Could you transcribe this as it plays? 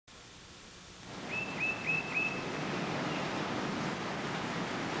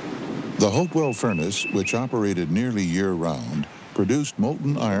The Hopewell furnace, which operated nearly year-round, produced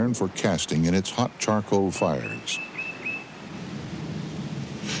molten iron for casting in its hot charcoal fires.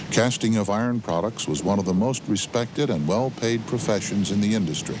 Casting of iron products was one of the most respected and well-paid professions in the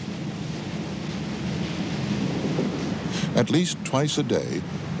industry. At least twice a day,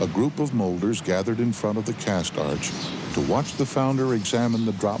 a group of molders gathered in front of the cast arch to watch the founder examine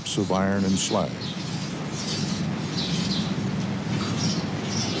the drops of iron and slag.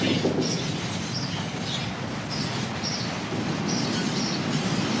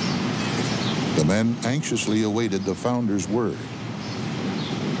 The men anxiously awaited the founder's word.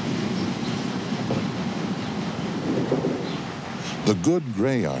 The good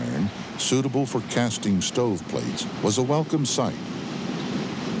gray iron, suitable for casting stove plates, was a welcome sight.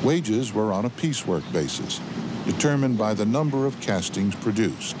 Wages were on a piecework basis, determined by the number of castings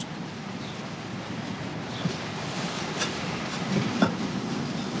produced.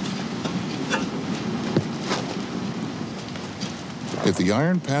 If the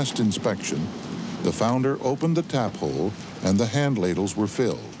iron passed inspection, the founder opened the tap hole and the hand ladles were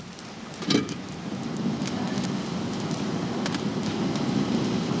filled.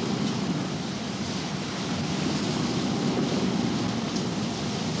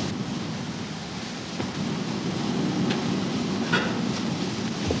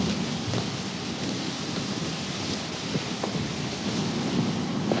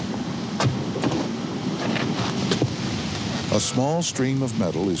 A small stream of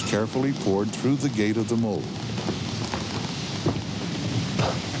metal is carefully poured through the gate of the mold.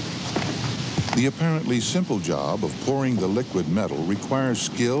 The apparently simple job of pouring the liquid metal requires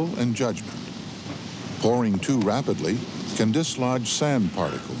skill and judgment. Pouring too rapidly can dislodge sand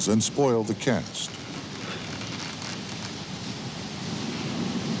particles and spoil the cast.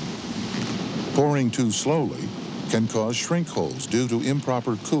 Pouring too slowly can cause shrink holes due to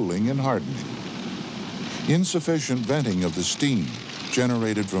improper cooling and hardening. Insufficient venting of the steam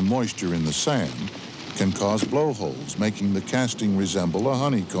generated from moisture in the sand can cause blowholes, making the casting resemble a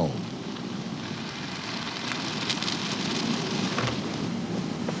honeycomb.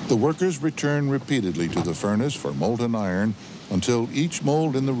 The workers return repeatedly to the furnace for molten iron until each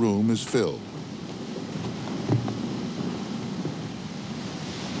mold in the room is filled.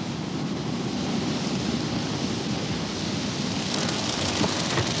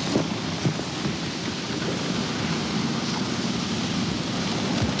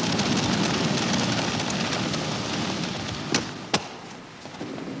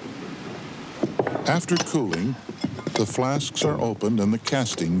 After cooling, the flasks are opened and the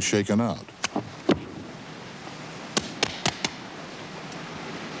casting shaken out.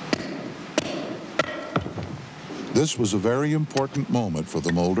 This was a very important moment for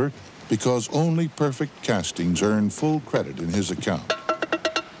the molder because only perfect castings earn full credit in his account.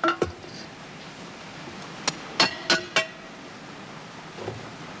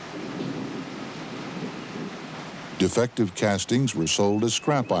 Defective castings were sold as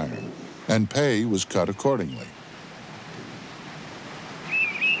scrap iron, and pay was cut accordingly.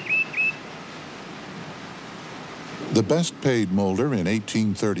 The best paid molder in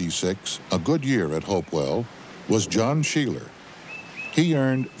 1836, a good year at Hopewell, was John Sheeler. He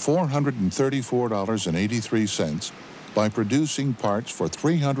earned $434.83 by producing parts for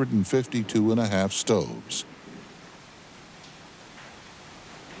 352.5 stoves.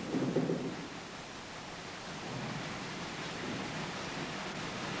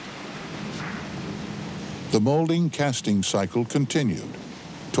 The molding casting cycle continued,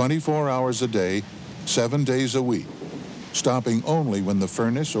 24 hours a day, 7 days a week, stopping only when the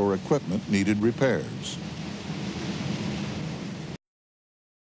furnace or equipment needed repairs.